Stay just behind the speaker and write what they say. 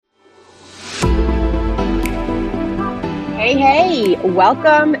Hey,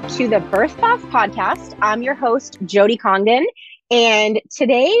 welcome to the Birth Boss podcast. I'm your host, Jody Congdon, and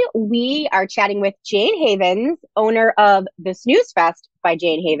today we are chatting with Jayne Havens, owner of the Snooze Fest by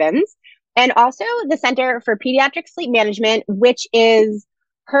Jayne Havens, and also the Center for Pediatric Sleep Management, which is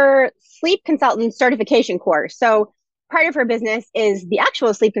her sleep consultant certification course. So part of her business is the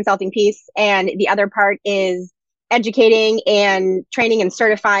actual sleep consulting piece, and the other part is educating and training and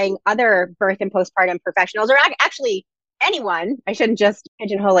certifying other birth and postpartum professionals, or actually anyone. I shouldn't just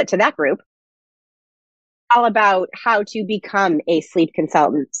pigeonhole it to that group. All about how to become a sleep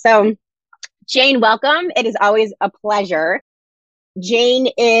consultant. So, Jayne, welcome. It is always a pleasure. Jayne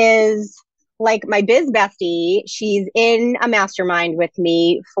is like my biz bestie. She's in a mastermind with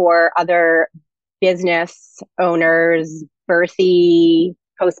me for other business owners, birthy,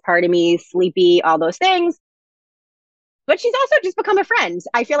 postpartum-y, sleepy, all those things. But she's also just become a friend.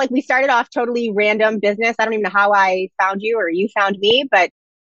 I feel like we started off totally random business. I don't even know how I found you or you found me, but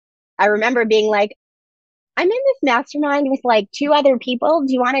I remember being like, I'm in this mastermind with like two other people.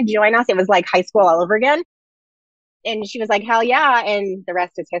 Do you want to join us? It was like high school all over again. And she was like, hell yeah. And the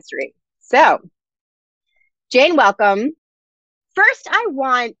rest is history. So, Jayne, welcome. First, I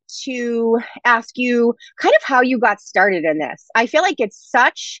want to ask you kind of how you got started in this. I feel like it's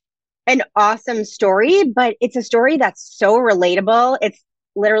such an awesome story, but it's a story that's so relatable. It's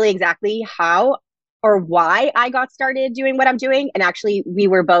literally exactly how or why I got started doing what I'm doing. And actually, we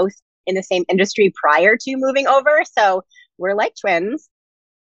were both in the same industry prior to moving over. So we're like twins.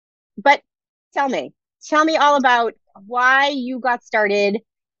 But tell me all about why you got started.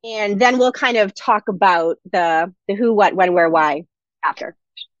 And then we'll kind of talk about the who, what, when, where, why after.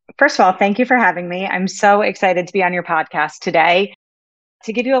 First of all, thank you for having me. I'm so excited to be on your podcast today.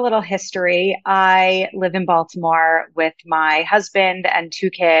 To give you a little history, I live in Baltimore with my husband and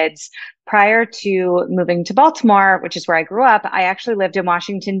two kids. Prior to moving to Baltimore, which is where I grew up, I actually lived in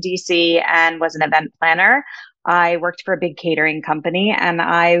Washington, D.C. and was an event planner. I worked for a big catering company and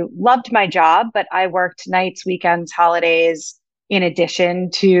I loved my job, but I worked nights, weekends, holidays, in addition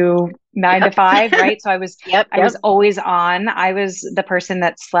to 9 to 5, right? So I was always on. I was the person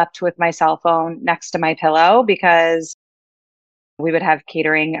that slept with my cell phone next to my pillow because we would have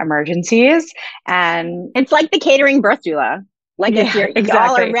catering emergencies. And it's like the catering birth doula. Like if you're all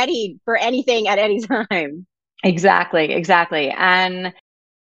exactly. are ready for anything at any time. Exactly. And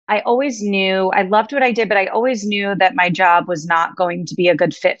I always knew I loved what I did, but I always knew that my job was not going to be a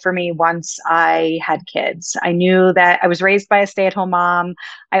good fit for me once I had kids. I knew that I was raised by a stay-at-home mom.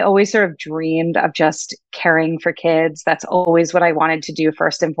 I always sort of dreamed of just caring for kids. That's always what I wanted to do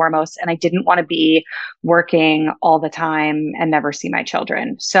first and foremost. And I didn't want to be working all the time and never see my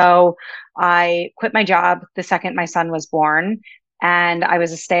children. So I quit my job the second my son was born. And I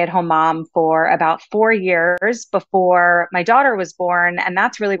was a stay-at-home mom for about 4 years before my daughter was born. And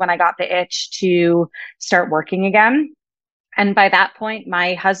that's really when I got the itch to start working again. And by that point,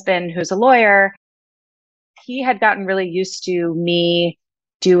 my husband, who's a lawyer, he had gotten really used to me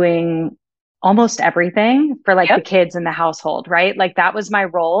doing almost everything for like the kids in the household, right? Like that was my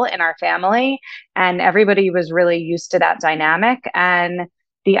role in our family. And everybody was really used to that dynamic. And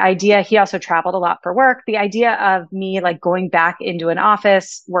the idea, he also traveled a lot for work. The idea of me like going back into an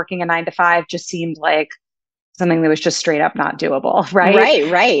office, working a 9 to 5 just seemed like something that was just straight up not doable. Right.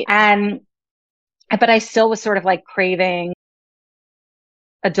 But I still was sort of like craving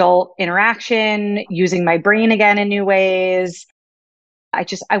adult interaction, using my brain again in new ways.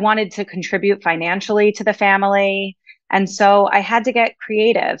 I wanted to contribute financially to the family. And so I had to get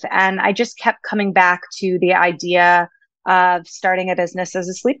creative. And I just kept coming back to the idea of starting a business as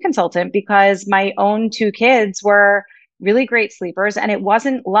a sleep consultant because my own two kids were really great sleepers. And it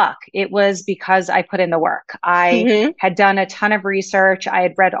wasn't luck. It was because I put in the work. I had done a ton of research. I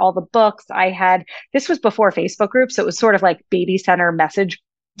had read all the books. This was before Facebook groups. So it was sort of like baby center message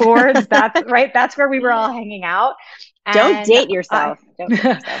boards. That's right. That's where we were all hanging out. Don't date yourself.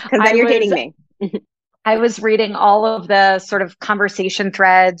 Because then you're dating me. I was reading all of the sort of conversation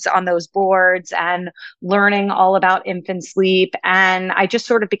threads on those boards and learning all about infant sleep. And I just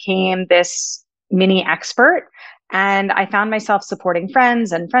sort of became this mini expert. And I found myself supporting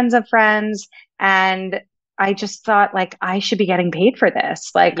friends and friends of friends. And I just thought like, I should be getting paid for this.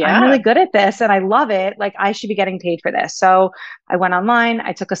 Like, I'm really good at this and I love it. Like, I should be getting paid for this. So I went online,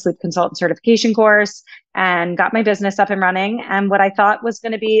 I took a sleep consultant certification course and got my business up and running. And what I thought was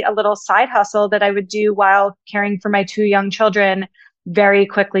going to be a little side hustle that I would do while caring for my two young children very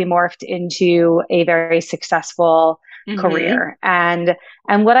quickly morphed into a very successful career. And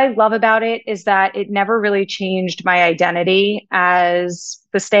what I love about it is that it never really changed my identity as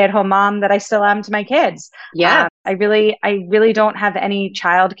the stay-at-home mom that I still am to my kids. Yeah. I really don't have any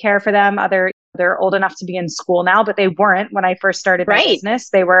childcare for them. They're old enough to be in school now, but they weren't when I first started my business.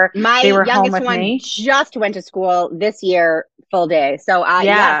 They were My home youngest with one me. just went to school this year, full day. So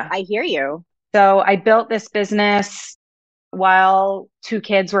yes, I hear you. So I built this business while two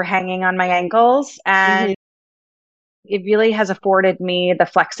kids were hanging on my ankles, and it really has afforded me the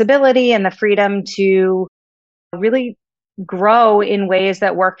flexibility and the freedom to really grow in ways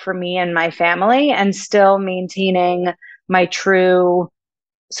that work for me and my family, and still maintaining my true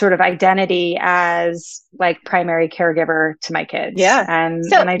sort of identity as like primary caregiver to my kids. Yeah.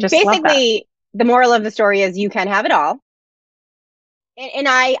 So And I just love that. basically, the moral of the story is you can have it all. And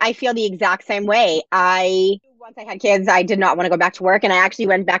I feel the exact same way. Once I had kids, I did not want to go back to work. And I actually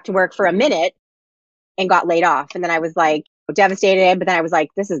went back to work for a minute and got laid off. And then I was like devastated. But then I was like,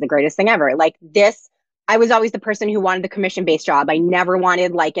 this is the greatest thing ever. Like this, I was always the person who wanted the commission-based job. I never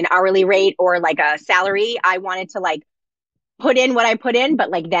wanted like an hourly rate or like a salary. I wanted to like put in what I put in, but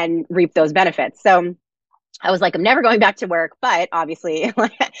like then reap those benefits. So I was like, I'm never going back to work, but obviously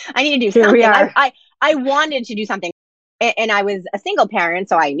like, I need to do something. I wanted to do something, and I was a single parent,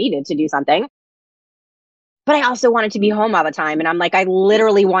 so I needed to do something. But I also wanted to be home all the time, and I'm like, I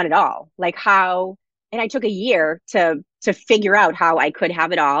literally want it all. Like how, and I took a year to figure out how I could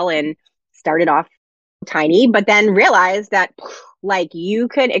have it all, and started off tiny, but then realized that like you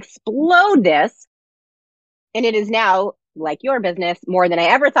could explode this, and it is now like your business more than I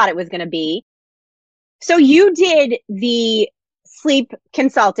ever thought it was going to be. So you did the sleep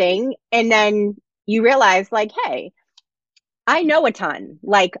consulting, and then you realized like, hey, I know a ton.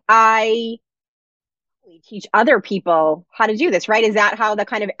 Like I teach other people how to do this, right? Is that how the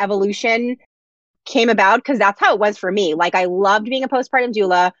kind of evolution came about? Because that's how it was for me. Like I loved being a postpartum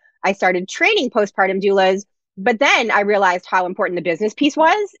doula. I started training postpartum doulas, but then I realized how important the business piece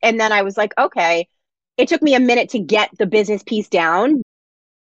was. And then I was like, okay, it took me a minute to get the business piece down.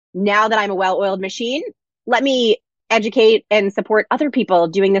 Now that I'm a well-oiled machine, let me educate and support other people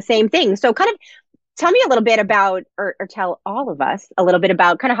doing the same thing. So kind of tell me a little bit about, or tell all of us a little bit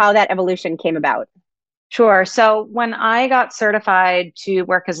about kind of how that evolution came about. Sure. So when I got certified to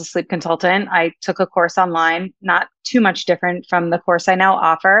work as a sleep consultant, I took a course online, not too much different from the course I now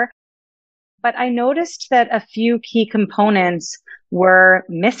offer. But I noticed that a few key components were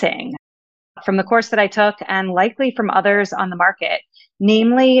missing from the course that I took, and likely from others on the market,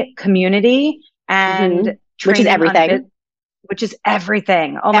 namely community and which is everything. Which is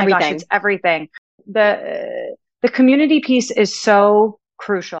everything. Oh my gosh, it's everything. The community piece is so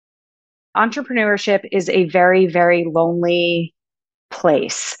crucial. Entrepreneurship is a very, very lonely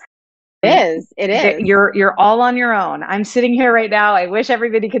place. It is. You're all on your own. I'm sitting here right now. I wish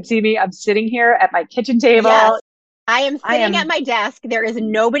everybody could see me. I'm sitting here at my kitchen table. Yes. I am sitting at my desk. There is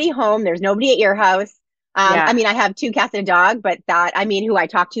nobody home. There's nobody at your house. I mean, I have 2 cats and a dog, but who I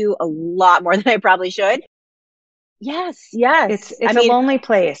talk to a lot more than I probably should. Yes. It's a lonely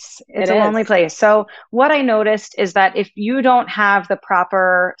place. It's a lonely place. So what I noticed is that if you don't have the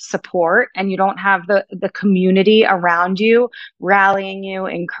proper support, and you don't have the community around you, rallying you,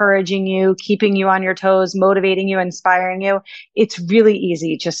 encouraging you, keeping you on your toes, motivating you, inspiring you, it's really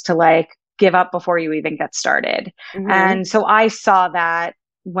easy just to like give up before you even get started. And so I saw that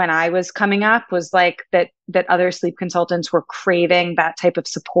when I was coming up, was like that other sleep consultants were craving that type of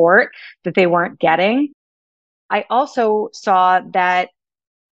support that they weren't getting. I also saw that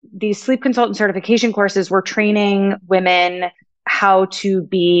these sleep consultant certification courses were training women how to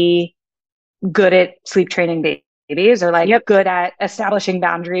be good at sleep training babies, or like good at establishing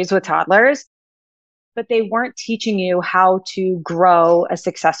boundaries with toddlers. But they weren't teaching you how to grow a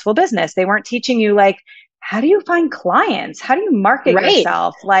successful business. They weren't teaching you like, how do you find clients? How do you market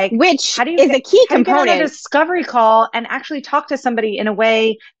yourself? Like, which is a key component. Get on a discovery call and actually talk to somebody in a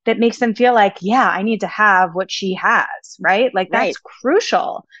way that makes them feel like, yeah, I need to have what she has, right? Like that's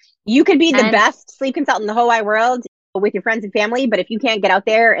crucial. You could be the best sleep consultant in the whole wide world with your friends and family, but if you can't get out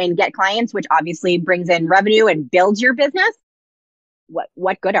there and get clients, which obviously brings in revenue and builds your business,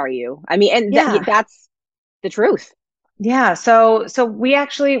 what good are you? I mean, and that's the truth. Yeah. So we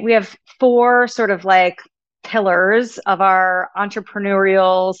have 4 sort of like pillars of our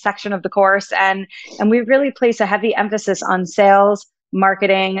entrepreneurial section of the course. And we really place a heavy emphasis on sales,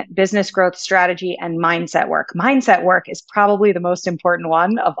 marketing, business growth strategy, and mindset work. Mindset work is probably the most important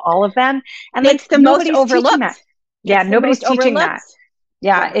one of all of them. And it's the most overlooked. Yeah, nobody's teaching that.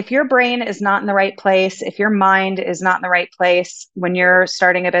 Yeah, Yeah. if your brain is not in the right place, if your mind is not in the right place when you're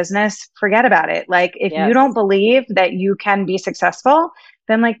starting a business, forget about it. Like if you Yes. don't believe that you can be successful,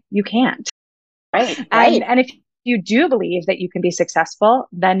 then like you can't. Right. And Right. and if you do believe that you can be successful,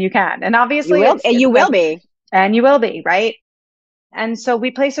 then you can. And You obviously will. it's You will like be. and you will be, right? And so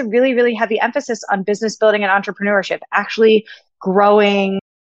we place a really, really heavy emphasis on business building and entrepreneurship, actually growing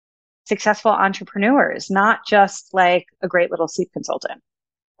successful entrepreneurs, not just like a great little sleep consultant.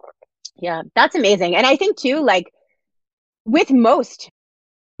 Yeah. That's amazing. And I think too, like with most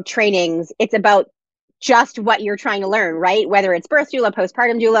trainings, it's about just what you're trying to learn, right? Whether it's birth doula,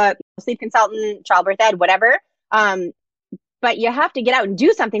 postpartum doula, sleep consultant, childbirth ed, whatever. Um, but you have to get out and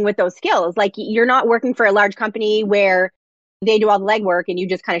do something with those skills. Like you're not working for a large company where they do all the legwork and you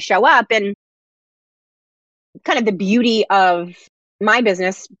just kind of show up. And kind of the beauty of my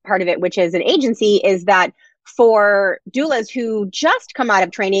business part of it, which is an agency, is that for doulas who just come out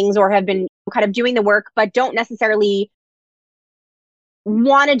of trainings or have been kind of doing the work, but don't necessarily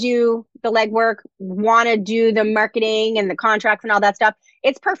want to do the legwork, want to do the marketing and the contracts and all that stuff,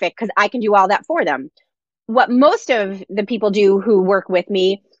 it's perfect because I can do all that for them. What most of the people do who work with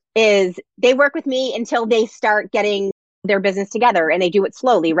me is they work with me until they start getting their business together and they do it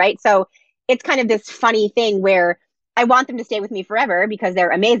slowly, right? So it's kind of this funny thing where I want them to stay with me forever because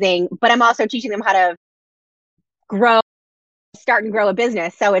they're amazing, but I'm also teaching them how to grow, start and grow a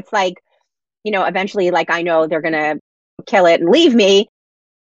business. So it's like, eventually, like I know they're going to kill it and leave me,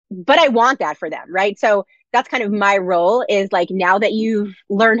 but I want that for them, right? So that's kind of my role is like, now that you've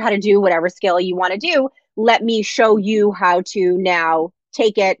learned how to do whatever skill you want to do, let me show you how to now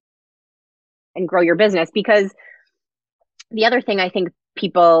take it and grow your business. Because the other thing I think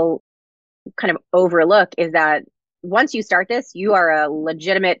people kind of overlook is that once you start this, you are a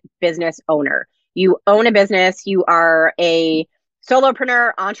legitimate business owner. You own a business, you are a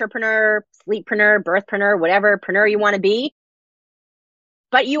solopreneur, entrepreneur, sleeppreneur, birthpreneur, whatever preneur you want to be,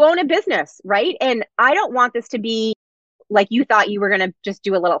 but you own a business, right? And I don't want this to be like you thought you were going to just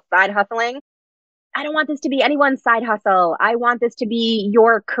do a little side hustling. I don't want this to be anyone's side hustle. I want this to be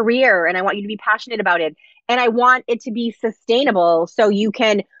your career and I want you to be passionate about it. And I want it to be sustainable so you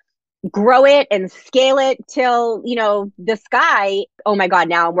can grow it and scale it till, the sky. Oh my God,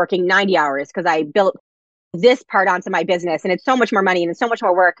 now I'm working 90 hours because I built this part onto my business and it's so much more money and it's so much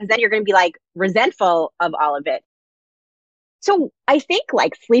more work because then you're going to be like resentful of all of it. So I think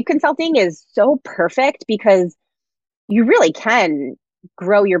like sleep consulting is so perfect because you really can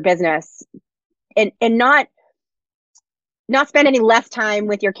grow your business and not spend any less time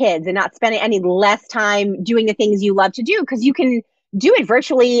with your kids and not spend any less time doing the things you love to do because you can do it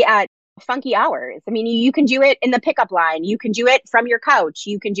virtually at funky hours. I mean, you can do it in the pickup line. You can do it from your couch.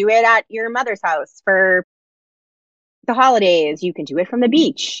 You can do it at your mother's house for the holidays. You can do it from the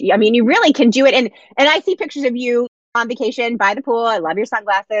beach. I mean, you really can do it. And I see pictures of you on vacation by the pool. I love your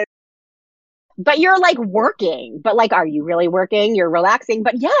sunglasses. But you're like working, but like, are you really working? You're relaxing.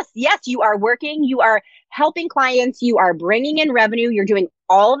 But yes, you are working. You are helping clients. You are bringing in revenue. You're doing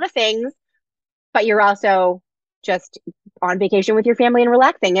all of the things, but you're also just on vacation with your family and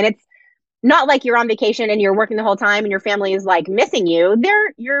relaxing. And it's not like you're on vacation and you're working the whole time and your family is like missing you.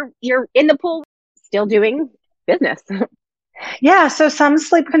 You're in the pool still doing business. Yeah, so some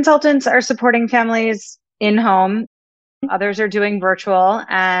sleep consultants are supporting families in home. Others are doing virtual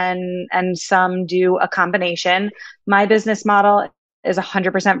and some do a combination. My business model is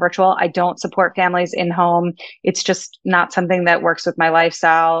 100% virtual. I don't support families in home. It's just not something that works with my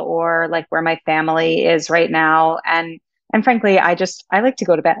lifestyle or like where my family is right now. And frankly, I like to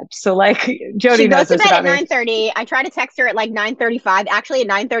go to bed. So like She Jody goes knows to this bed at about me. 9:30. I try to text her at like 9:35. Actually, at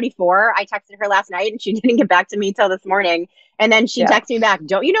 9:34, I texted her last night and she didn't get back to me till this morning. And then she Yeah. texted me back,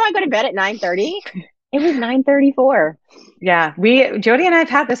 "Don't you know I go to bed at 9:30?" It was 9:34. Yeah, Jody and I have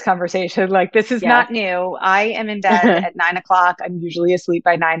had this conversation. Like, this is Yes. not new. I am in bed at 9 o'clock. I'm usually asleep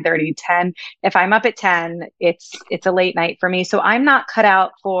by 9:30, 10. If I'm up at 10, it's a late night for me. So I'm not cut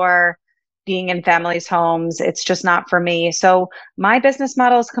out for being in families' homes. It's just not for me. So my business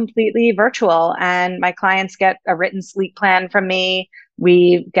model is completely virtual, and my clients get a written sleep plan from me.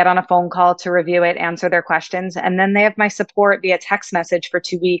 We get on a phone call to review it, answer their questions, and then they have my support via text message for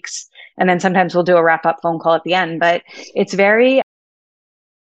 2 weeks. And then sometimes we'll do a wrap up phone call at the end. But it's very,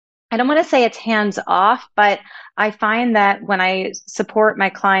 I don't want to say it's hands off, but I find that when I support my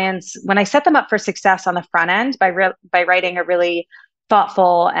clients, when I set them up for success on the front end by writing a really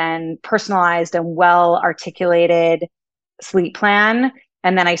thoughtful and personalized and well articulated sleep plan,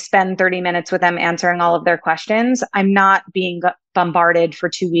 and then I spend 30 minutes with them answering all of their questions, I'm not being bombarded for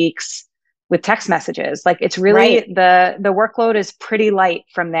 2 weeks with text messages. Like it's really Right. the workload is pretty light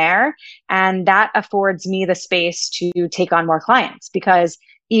from there. And that affords me the space to take on more clients because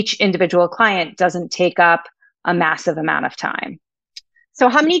each individual client doesn't take up a massive amount of time. So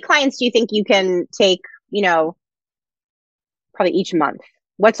how many clients do you think you can take, probably each month?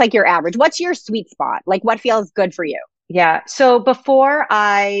 What's like your average? What's your sweet spot? Like what feels good for you? Yeah. So before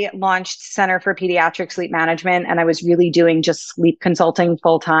I launched Center for Pediatric Sleep Management and I was really doing just sleep consulting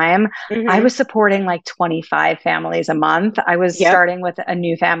full time, I Mm-hmm. was supporting like 25 families a month. I was Yep. starting with a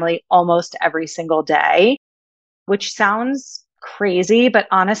new family almost every single day, which sounds crazy, but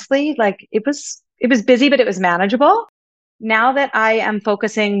honestly, like it was busy, but it was manageable. Now that I am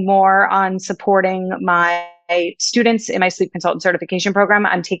focusing more on supporting my students in my sleep consultant certification program,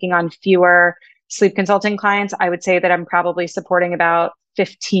 I'm taking on fewer sleep consulting clients. I would say that I'm probably supporting about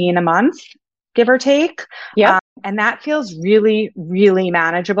 15 a month, give or take. Yep. And that feels really, really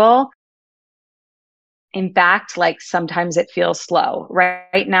manageable. In fact, like sometimes it feels slow.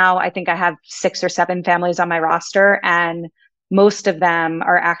 Right now, I think I have 6 or 7 families on my roster, and most of them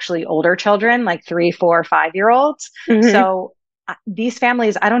are actually older children, like 3, 4, 5 year olds. Mm-hmm. So these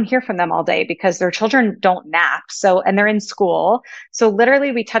families, I don't hear from them all day because their children don't nap. So, and they're in school. So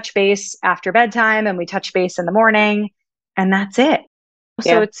literally we touch base after bedtime and we touch base in the morning and that's it.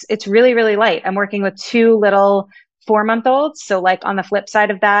 So Yeah. it's really, really light. I'm working with 2 little 4-month olds. So like on the flip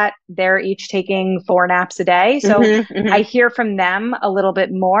side of that, they're each taking 4 naps a day. So Mm-hmm. I Mm-hmm. hear from them a little bit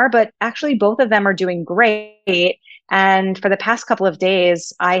more, but actually both of them are doing great. And for the past couple of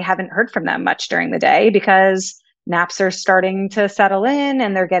days, I haven't heard from them much during the day because naps are starting to settle in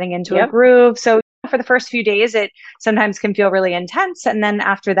and they're getting into a Yep. groove. So for the first few days, it sometimes can feel really intense. And then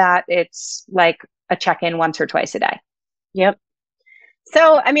after that, it's like a check in once or twice a day. Yep.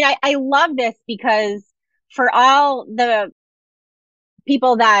 So, I mean, I love this because for all the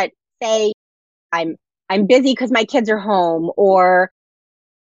people that say I'm I'm busy because my kids are home or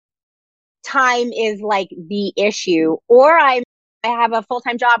time is like the issue or I have a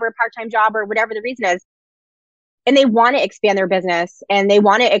full-time job or a part-time job or whatever the reason is and they want to expand their business and they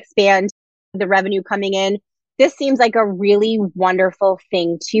want to expand the revenue coming in. This seems like a really wonderful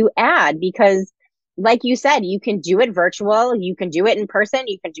thing to add because like you said, you can do it virtual, you can do it in person,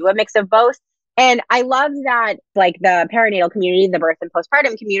 you can do a mix of both. And I love that like the perinatal community, the birth and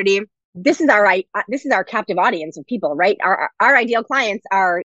postpartum community, this is our captive audience of people, right? Our ideal clients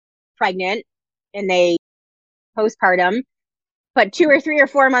are pregnant and they postpartum, but 2 or 3 or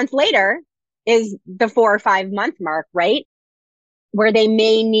 4 months later is the 4 or 5 month mark, right? Where they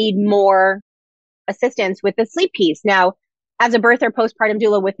may need more assistance with the sleep piece. Now, as a birth or postpartum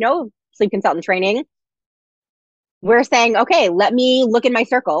doula with no sleep consultant training, we're saying, okay, let me look in my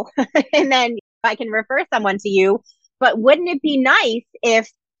circle and then I can refer someone to you. But wouldn't it be nice if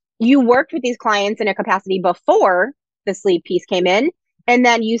you worked with these clients in a capacity before the sleep piece came in? And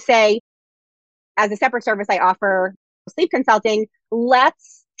then you say, as a separate service, I offer sleep consulting.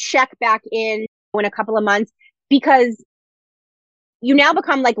 Let's check back in a couple of months because you now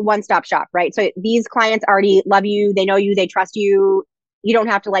become like a one-stop shop, right? So these clients already love you. They know you. They trust you. You don't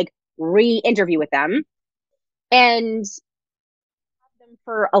have to like re-interview with them and have them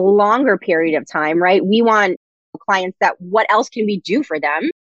for a longer period of time, right? We want clients that what else can we do for them?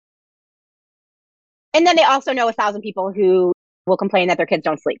 And then they also know 1,000 people who will complain that their kids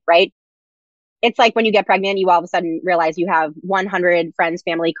don't sleep, right? It's like when you get pregnant, you all of a sudden realize you have 100 friends,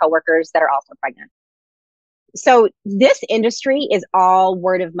 family, coworkers that are also pregnant. So this industry is all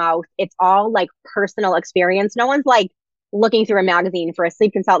word of mouth. It's all like personal experience. No one's like looking through a magazine for a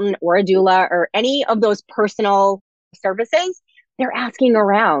sleep consultant or a doula or any of those personal services. They're asking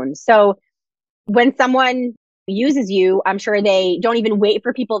around. So when someone uses you, I'm sure they don't even wait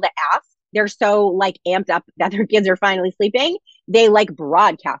for people to ask. They're so like amped up that their kids are finally sleeping. They like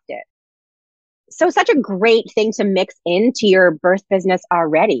broadcast it. So such a great thing to mix into your birth business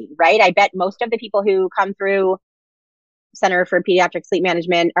already, right? I bet most of the people who come through Center for Pediatric Sleep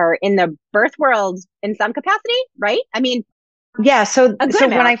Management are in the birth world in some capacity, right? I mean, Yeah, so a good so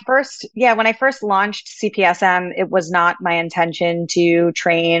amount. when I first launched CPSM, it was not my intention to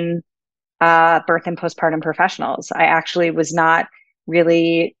train birth and postpartum professionals. I actually was not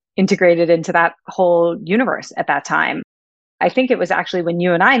really integrated into that whole universe at that time. I think it was actually when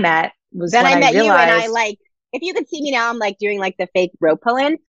you and I met was Then when I I met you and I realized, like, if you could see me now, I'm like doing like the fake rope pull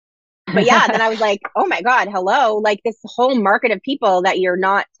in. But yeah, then I was like, oh my God, hello. Like this whole market of people that you're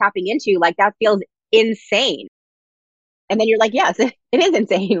not tapping into, like that feels insane. And then you're like, yes, it is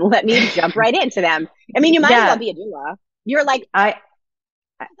insane. Let me jump right into them. I mean, you might as well yeah, be a doula. You're like, I,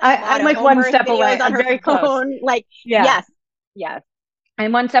 a lot I'm of like home one birth step away. videos on I'm her very close. phone. Like, Yeah. yes, yes.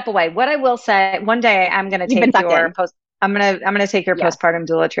 I'm one step away. What I will say, one day I'm going to You've been take sucked your in. post. I'm going to take your Yes. postpartum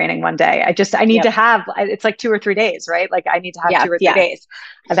doula training one day. I need Yep. to have, it's like 2 or 3 days, right? Like I need to have Yes. 2 or 3 days.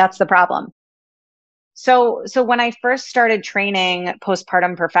 Yes. That's the problem. So when I first started training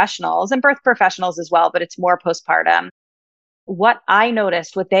postpartum professionals and birth professionals as well, but it's more postpartum, what I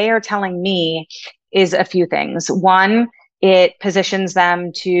noticed, what they are telling me is a few things. One, it positions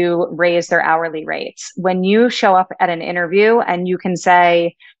them to raise their hourly rates. When you show up at an interview and you can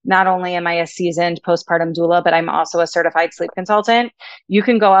say, not only am I a seasoned postpartum doula, but I'm also a certified sleep consultant, you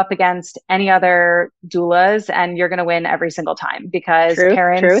can go up against any other doulas and you're going to win every single time because Truth.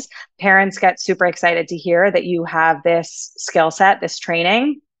 Truth. parents get super excited to hear that you have this skill set, this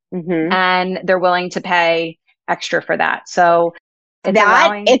training, Mm-hmm. and they're willing to pay extra for that. So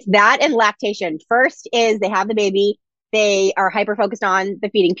It's that and lactation. First is they have the baby, they are hyper focused on the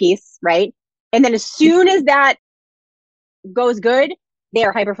feeding piece, right? And then as soon as that goes good, they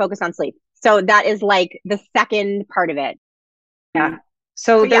are hyper focused on sleep. So that is like the second part of it. yeah.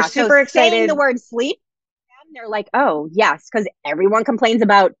 So So they're yeah, so super saying the excited. word sleep, they're like, oh yes, because everyone complains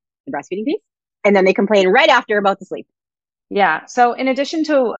about the breastfeeding piece, and then they complain right after about the sleep. Yeah. So in addition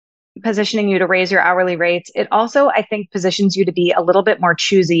to positioning you to raise your hourly rates, it also, I think, positions you to be a little bit more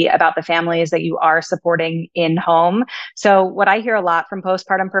choosy about the families that you are supporting in home. So what I hear a lot from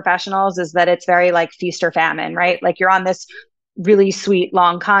postpartum professionals is that it's very like feast or famine, right? Like you're on this really sweet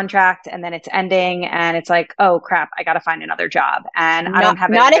long contract and then it's ending and it's like, oh crap, I got to find another job and I don't have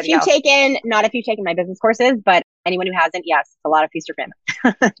Not if anybody you've else. taken not if you've taken my business courses, but anyone who hasn't, yes, it's a lot of feast or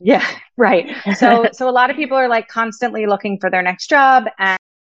famine. Yeah, right. So a lot of people are like constantly looking for their next job and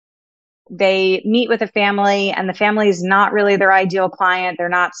they meet with a family and the family is not really their ideal client. They're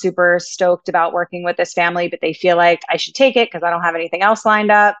not super stoked about working with this family, but they feel like I should take it because I don't have anything else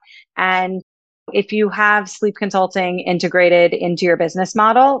lined up. And if you have sleep consulting integrated into your business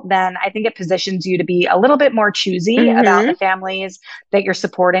model, then I think it positions you to be a little bit more choosy about Mm-hmm. the families that you're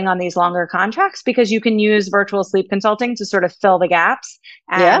supporting on these longer contracts because you can use virtual sleep consulting to sort of fill the gaps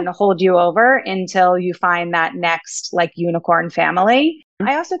Yeah. and hold you over until you find that next like unicorn family.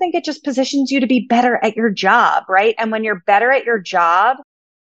 I also think it just positions you to be better at your job, right? And when you're better at your job,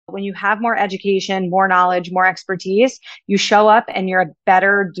 when you have more education, more knowledge, more expertise, you show up and you're a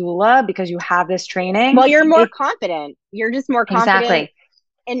better doula because you have this training. Well, you're more It confident. You're just more confident. exactly.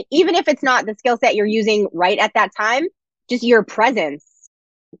 And even if it's not the skill set you're using right at that time, just your presence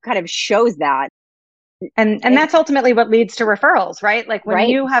kind of shows that. And And that's ultimately what leads to referrals, right? Like when right.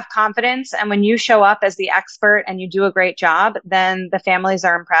 you have confidence and when you show up as the expert and you do a great job, then the families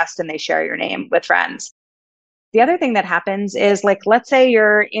are impressed and they share your name with friends. The other thing that happens is like, let's say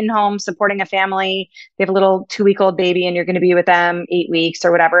you're in home supporting a family, they have a little 2 week old baby and you're going to be with them 8 weeks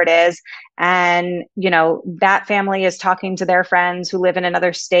or whatever it is. And, that family is talking to their friends who live in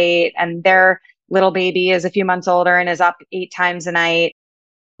another state and their little baby is a few months older and is up 8 times a night.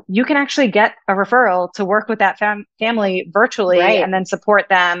 You can actually get a referral to work with that family virtually Right. and then support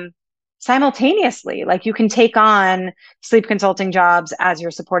them simultaneously. Like you can take on sleep consulting jobs as you're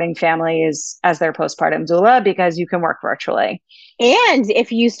supporting families as their postpartum doula because you can work virtually. And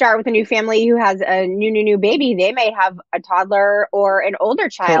if you start with a new family who has a new baby, they may have a toddler or an older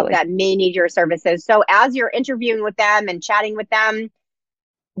child Totally. that may need your services. So as you're interviewing with them and chatting with them,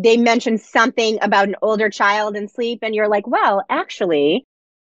 they mention something about an older child and sleep, and you're like, well, actually,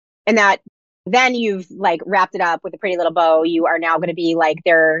 and that then you've like wrapped it up with a pretty little bow. You are now going to be like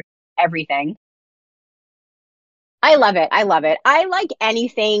their everything. I love it. I love it. I like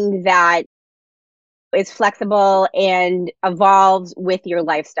anything that is flexible and evolves with your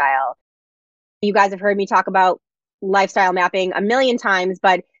lifestyle. You guys have heard me talk about lifestyle mapping a million times,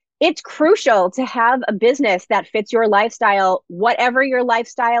 but it's crucial to have a business that fits your lifestyle, whatever your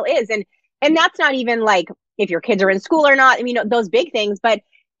lifestyle is. And that's not even like if your kids are in school or not, I mean, those big things, but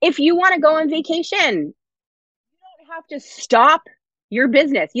if you want to go on vacation, you don't have to stop your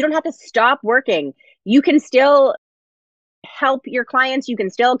business. You don't have to stop working. You can still help your clients, you can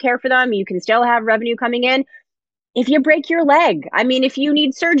still care for them, you can still have revenue coming in. If you break your leg, I mean, if you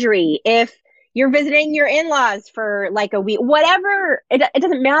need surgery, if you're visiting your in-laws for like a week, whatever, it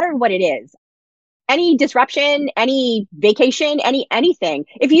doesn't matter what it is. Any disruption, any vacation, anything.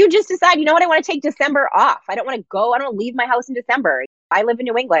 If you just decide, you know what, I want to take December off. I don't want to go. I don't leave my house in December. I live in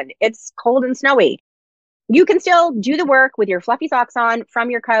New England. It's cold and snowy. You can still do the work with your fluffy socks on from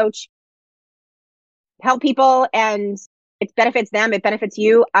your couch, help people, and it benefits them. It benefits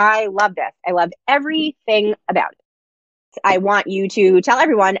you. I love this. I love everything about it. I want you to tell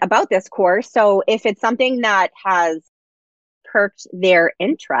everyone about this course. So if it's something that has perked their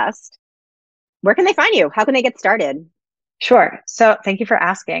interest, where can they find you? How can they get started? Sure. So thank you for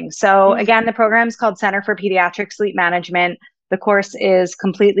asking. So again, the program is called Center for Pediatric Sleep Management. The course is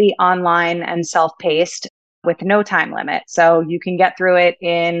completely online and self-paced with no time limit. So you can get through it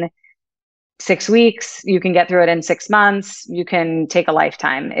in 6 weeks. You can get through it in 6 months. You can take a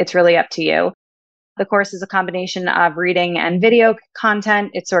lifetime. It's really up to you. The course is a combination of reading and video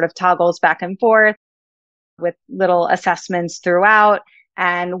content. It sort of toggles back and forth with little assessments throughout.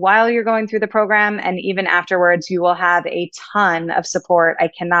 And while you're going through the program and even afterwards, you will have a ton of support. I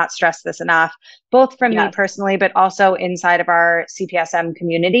cannot stress this enough, both from me Yes. personally, but also inside of our CPSM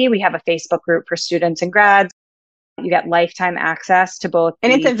community. We have a Facebook group for students and grads. You get lifetime access to both.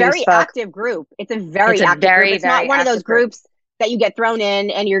 And it's a very Facebook. active group. It's a very active very, group. It's not very one of those active group. groups that you get thrown in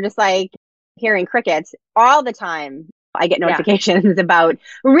and you're just like hearing crickets all the time. I get notifications about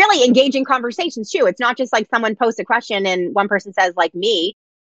really engaging conversations too. It's not just like someone posts a question and one person says like me.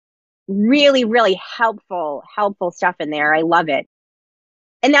 Really, really helpful stuff in there. I love it.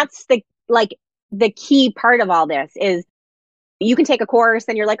 And that's the key part of all this is you can take a course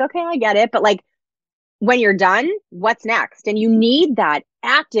and you're like, okay, I get it. But like when you're done, what's next? And you need that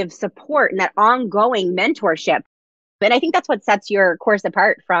active support and that ongoing mentorship. And I think that's what sets your course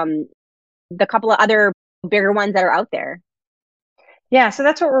apart from the couple of other bigger ones that are out there. Yeah, so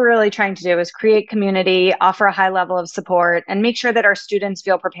that's what we're really trying to do is create community, offer a high level of support, and make sure that our students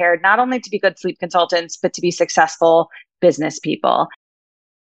feel prepared not only to be good sleep consultants, but to be successful business people.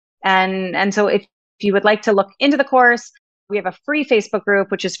 And so if you would like to look into the course, we have a free Facebook group,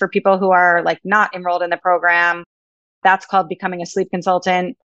 which is for people who are like not enrolled in the program. That's called Becoming a Sleep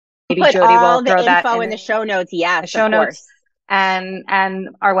Consultant. Maybe Jody will throw that in the show notes. Yes, the show notes. And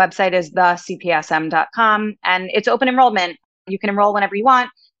our website is thecpsm.com, and it's open enrollment. You can enroll whenever you want.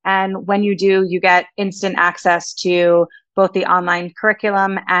 And when you do, you get instant access to both the online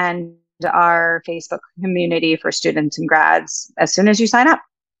curriculum and our Facebook community for students and grads as soon as you sign up.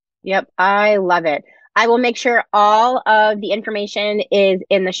 Yep, I love it. I will make sure all of the information is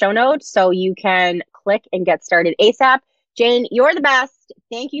in the show notes so you can click and get started ASAP. Jayne, you're the best.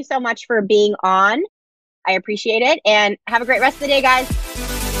 Thank you so much for being on. I appreciate it. And have a great rest of the day, guys.